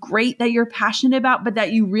that is great, that you're passionate about, but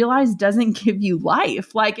that you realize doesn't give you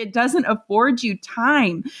life. Like, it doesn't afford you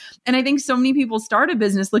time. And I think so many people start a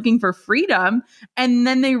business looking for freedom, and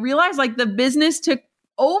then they realize like the business took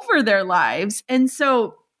over their lives. And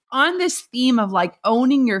so on this theme of like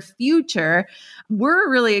owning your future,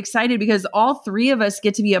 we're really excited because all three of us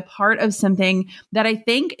get to be a part of something that I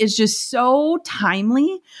think is just so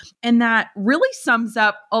timely and that really sums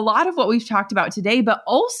up a lot of what we've talked about today, but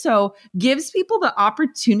also gives people the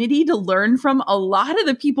opportunity to learn from a lot of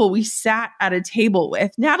the people we sat at a table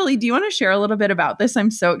with. Natalie, do you want to share a little bit about this?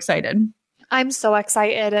 I'm so excited. I'm so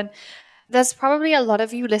excited. And there's probably a lot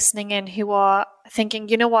of you listening in who are thinking,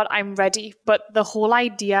 you know what, I'm ready, but the whole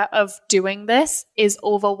idea of doing this is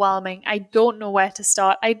overwhelming. I don't know where to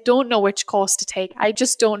start. I don't know which course to take. I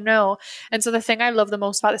just don't know. And so the thing I love the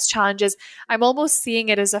most about this challenge is I'm almost seeing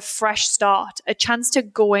it as a fresh start, a chance to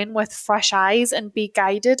go in with fresh eyes and be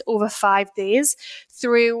guided over 5 days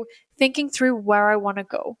through thinking through where I want to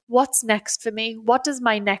go. What's next for me? What does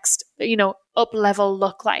my next, up level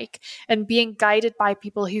look like? And being guided by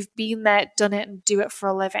people who've been there, done it, and do it for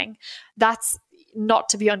a living. That's not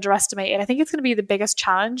to be underestimated. I think it's going to be the biggest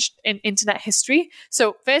challenge in internet history.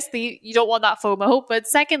 So firstly, you don't want that FOMO, but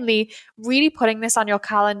secondly, really putting this on your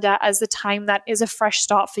calendar as the time that is a fresh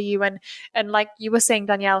start for you. And like you were saying,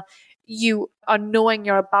 Danielle, you are knowing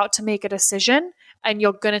you're about to make a decision and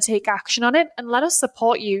you're going to take action on it. And let us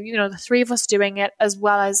support you, the three of us doing it, as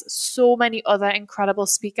well as so many other incredible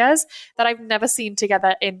speakers that I've never seen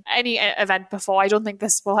together in any event before. I don't think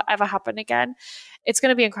this will ever happen again. It's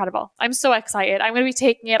going to be incredible. I'm so excited. I'm going to be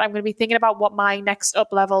taking it. I'm going to be thinking about what my next up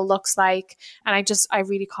level looks like. And I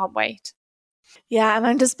really can't wait. Yeah, and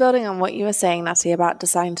I'm just building on what you were saying, Natalie, about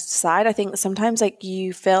design to decide. I think sometimes like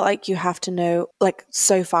you feel like you have to know like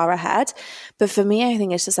so far ahead. But for me, I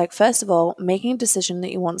think it's just like, first of all, making a decision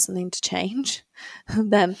that you want something to change,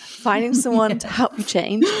 then finding someone to help you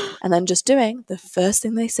change, and then just doing the first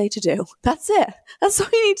thing they say to do. That's it. That's all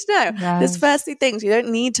you need to know. Yes. There's first three things. You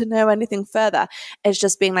don't need to know anything further. It's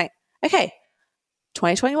just being like, okay,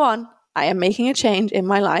 2021, I am making a change in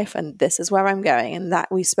my life and this is where I'm going. And that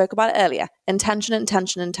we spoke about it earlier. Intention.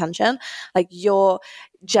 Like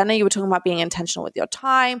Jenna, you were talking about being intentional with your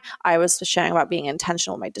time. I was sharing about being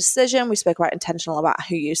intentional with my decision. We spoke about intentional about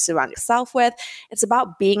who you surround yourself with. It's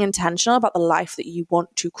about being intentional about the life that you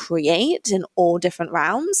want to create in all different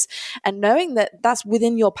realms and knowing that that's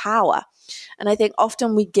within your power. And I think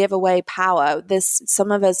often we give away power.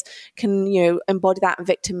 Some of us can, embody that in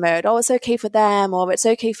victim mode. Oh, it's okay for them, or it's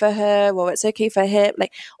okay for her, or it's okay for him.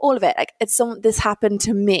 Like all of it. Like this happened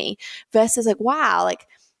to me versus like, wow, like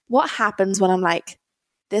what happens when I'm like,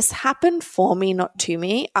 this happened for me, not to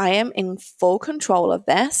me. I am in full control of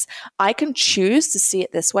this. I can choose to see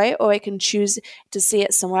it this way, or I can choose to see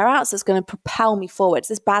it somewhere else that's going to propel me forward.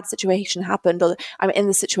 This bad situation happened, or I'm in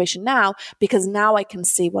this situation now because now I can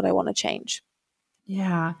see what I want to change.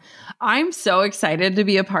 Yeah, I'm so excited to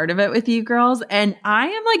be a part of it with you girls. And I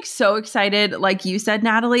am like so excited, like you said,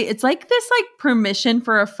 Natalie, it's like this like permission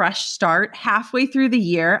for a fresh start halfway through the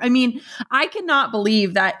year. I mean, I cannot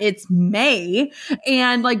believe that it's May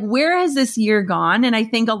and like, where has this year gone? And I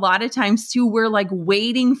think a lot of times too, we're like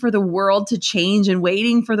waiting for the world to change and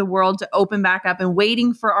waiting for the world to open back up and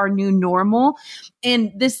waiting for our new normal.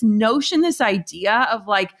 And this notion, this idea of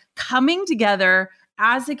like coming together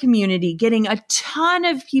as a community, getting a ton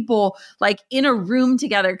of people like in a room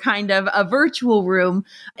together, kind of a virtual room,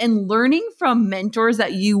 and learning from mentors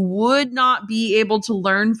that you would not be able to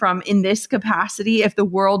learn from in this capacity if the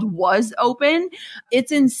world was open.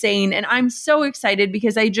 It's insane. And I'm so excited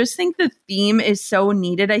because I just think the theme is so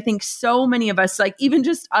needed. I think so many of us, like even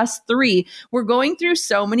just us three, we're going through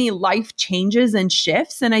so many life changes and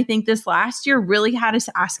shifts. And I think this last year really had us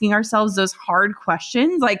asking ourselves those hard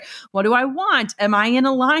questions like, what do I want? Am I in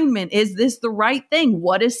alignment? Is this the right thing?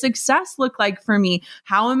 What does success look like for me?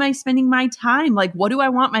 How am I spending my time? Like, what do I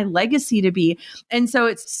want my legacy to be? And so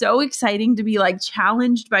it's so exciting to be like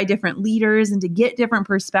challenged by different leaders and to get different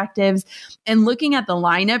perspectives. And looking at the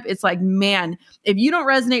lineup, it's like, man, if you don't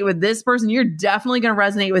resonate with this person, you're definitely going to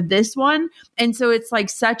resonate with this one. And so it's like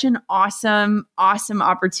such an awesome, awesome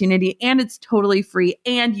opportunity. And it's totally free.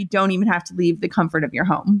 And you don't even have to leave the comfort of your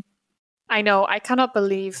home. I know. I cannot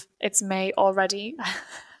believe it's May already.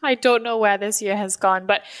 I don't know where this year has gone,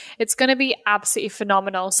 but it's going to be absolutely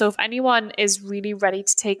phenomenal. So if anyone is really ready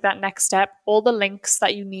to take that next step, all the links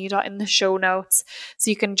that you need are in the show notes so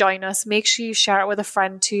you can join us. Make sure you share it with a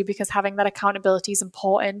friend too, because having that accountability is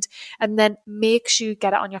important. And then make sure you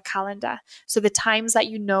get it on your calendar. So the times that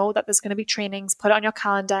you know that there's going to be trainings, put it on your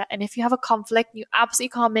calendar. And if you have a conflict, you absolutely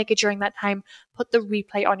can't make it during that time, put the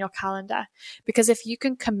replay on your calendar. Because if you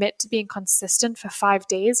can commit to being consistent for 5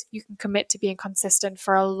 days, you can commit to being consistent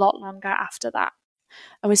for a lot longer after that.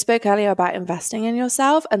 And we spoke earlier about investing in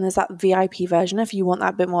yourself, and there's that VIP version if you want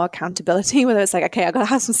that bit more accountability, whether it's like, okay, I've got to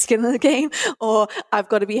have some skin in the game, or I've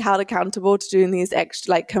got to be held accountable to doing these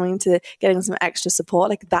extra, like coming to getting some extra support.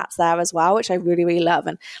 Like that's there as well, which I really, really love.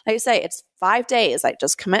 And like you say, it's 5 days, like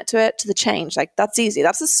just commit to it, to the change. Like that's easy.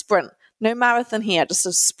 That's a sprint. No marathon here, just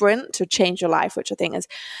a sprint to change your life, which I think is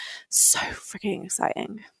so freaking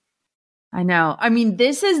exciting. I know. I mean,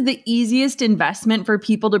 this is the easiest investment for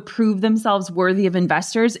people to prove themselves worthy of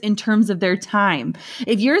investors in terms of their time.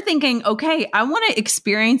 If you're thinking, okay, I want to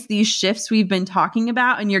experience these shifts we've been talking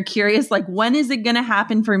about, and you're curious, like, when is it going to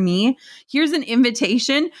happen for me? Here's an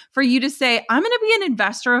invitation for you to say, I'm going to be an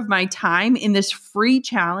investor of my time in this free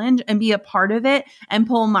challenge and be a part of it and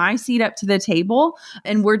pull my seat up to the table.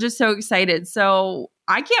 And we're just so excited. So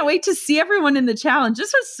I can't wait to see everyone in the challenge.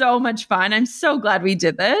 This was so much fun. I'm so glad we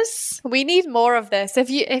did this. We need more of this. If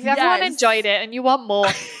everyone enjoyed it and you want more,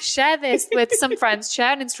 share this with some friends,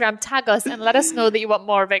 share on Instagram, tag us and let us know that you want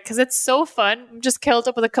more of it, because it's so fun. I'm just curled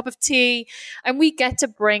up with a cup of tea and we get to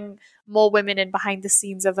bring more women in behind the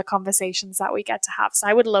scenes of the conversations that we get to have. So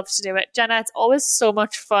I would love to do it. Jenna, it's always so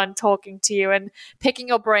much fun talking to you and picking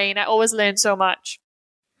your brain. I always learn so much.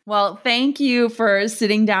 Well, thank you for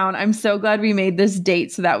sitting down. I'm so glad we made this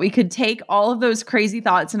date so that we could take all of those crazy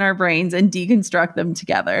thoughts in our brains and deconstruct them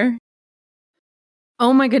together.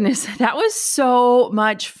 Oh my goodness, that was so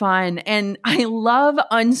much fun. And I love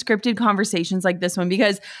unscripted conversations like this one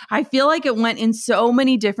because I feel like it went in so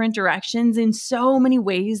many different directions in so many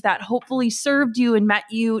ways that hopefully served you and met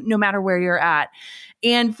you no matter where you're at.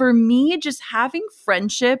 And for me, just having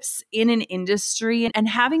friendships in an industry and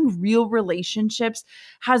having real relationships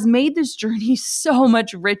has made this journey so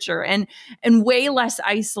much richer and way less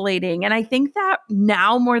isolating. And I think that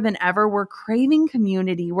now more than ever, we're craving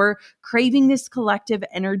community. We're craving this collective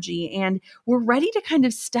energy, and we're ready to kind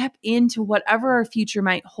of step into whatever our future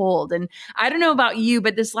might hold. And I don't know about you,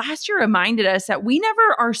 but this last year reminded us that we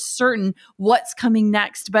never are certain what's coming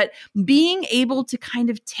next, but being able to kind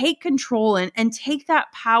of take control and take that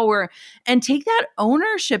power and take that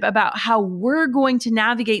ownership about how we're going to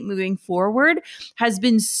navigate moving forward has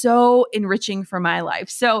been so enriching for my life.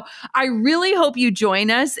 So I really hope you join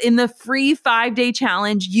us in the free 5-day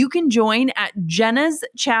challenge. You can join at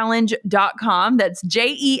jennaschallenge.com. That's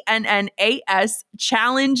JENNAS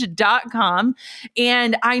challenge.com.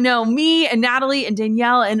 And I know me and Natalie and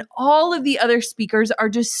Danielle and all of the other speakers are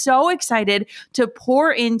just so excited to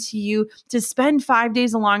pour into you, to spend 5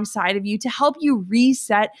 days alongside of you, to help you reset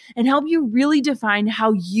and help you really define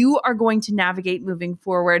how you are going to navigate moving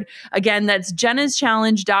forward. Again, that's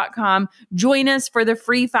jennaschallenge.com. Join us for the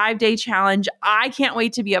free 5-day challenge. I can't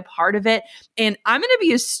wait to be a part of it. And I'm going to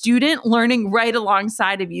be a student learning right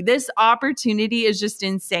alongside of you. This opportunity is just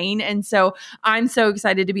insane. And so I'm so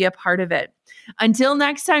excited to be a part of it. Until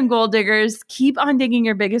next time, goal diggers, keep on digging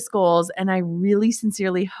your biggest goals. And I really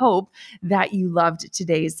sincerely hope that you loved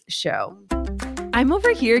today's show. I'm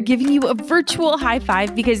over here giving you a virtual high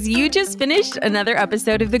five because you just finished another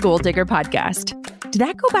episode of the Goal Digger podcast. Did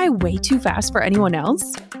that go by way too fast for anyone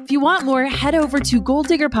else? If you want more, head over to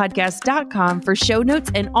goaldiggerpodcast.com for show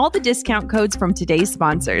notes and all the discount codes from today's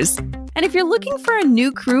sponsors. And if you're looking for a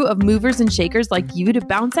new crew of movers and shakers like you to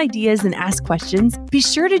bounce ideas and ask questions, be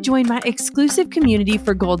sure to join my exclusive community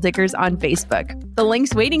for Goal Diggers on Facebook. The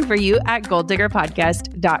link's waiting for you at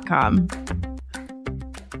goaldiggerpodcast.com.